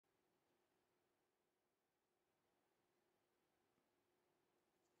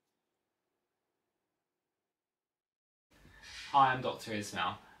Hi, I'm Dr.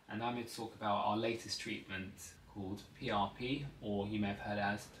 Ismail, and I'm here to talk about our latest treatment called PRP, or you may have heard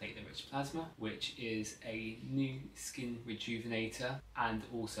as Platelet-Rich Plasma, which is a new skin rejuvenator and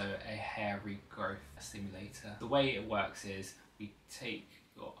also a hair regrowth stimulator. The way it works is we take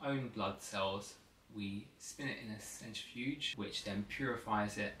your own blood cells, we spin it in a centrifuge, which then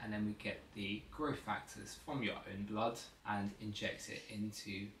purifies it, and then we get the growth factors from your own blood and inject it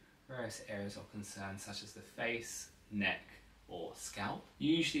into various areas of concern such as the face, neck or scalp.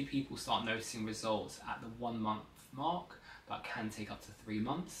 Usually people start noticing results at the 1 month mark, but can take up to 3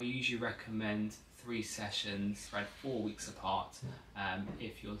 months. I usually recommend 3 sessions spread 4 weeks apart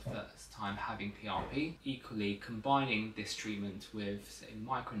if you're the first time having PRP. Equally, combining this treatment with say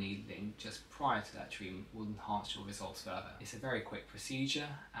microneedling just prior to that treatment will enhance your results further. It's a very quick procedure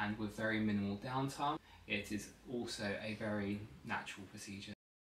and with very minimal downtime. It is also a very natural procedure.